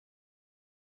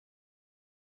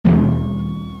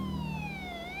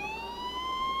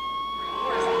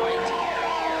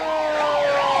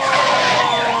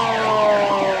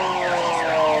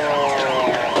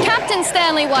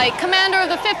Stanley White, commander of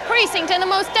the 5th Precinct and the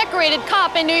most decorated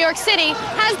cop in New York City,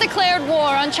 has declared war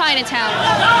on Chinatown.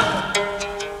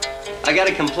 I got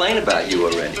a complaint about you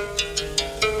already.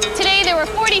 Today, there were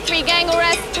 43 gang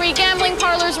arrests, 3 gambling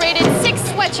parlors raided, 6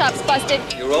 sweatshops busted.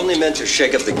 You're only meant to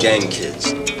shake up the gang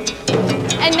kids.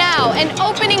 And now, an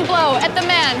opening blow at the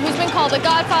man who's been called the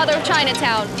godfather of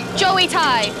Chinatown, Joey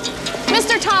Tai.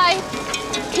 Mr. Tai,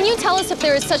 can you tell us if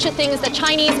there is such a thing as the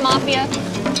Chinese Mafia?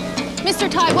 Mr.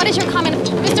 Tai, what is your comment?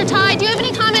 Mr. Tai, do you have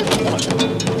any comment?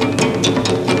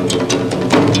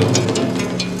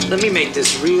 Let me make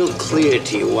this real clear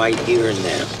to you right here and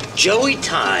now. Joey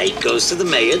Tai goes to the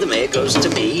mayor goes to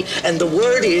me, and the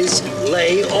word is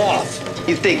lay off.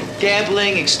 You think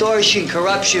gambling, extortion,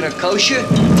 corruption are kosher?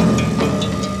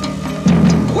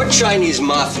 What Chinese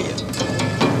Mafia?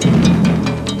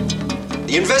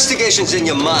 The investigation's in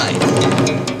your mind.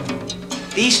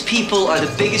 These people are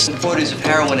the biggest importers of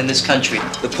heroin in this country.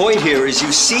 The point here is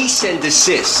you cease and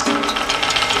desist.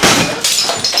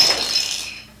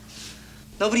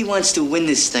 Nobody wants to win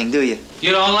this thing, do you?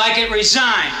 You don't like it,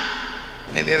 resign.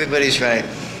 Maybe everybody's right.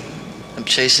 I'm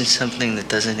chasing something that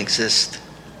doesn't exist.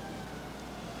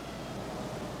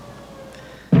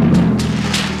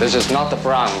 This is not the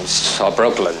Bronx or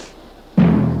Brooklyn.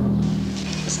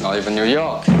 It's not even New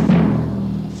York.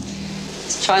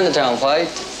 It's a Chinatown fight.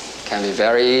 It can be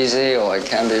very easy or it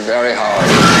can be very hard.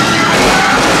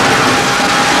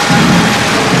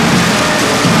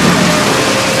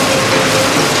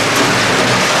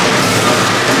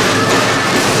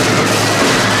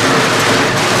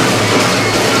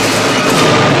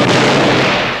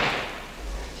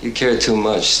 You care too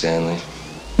much, Stanley.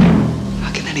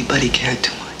 How can anybody care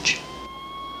too much?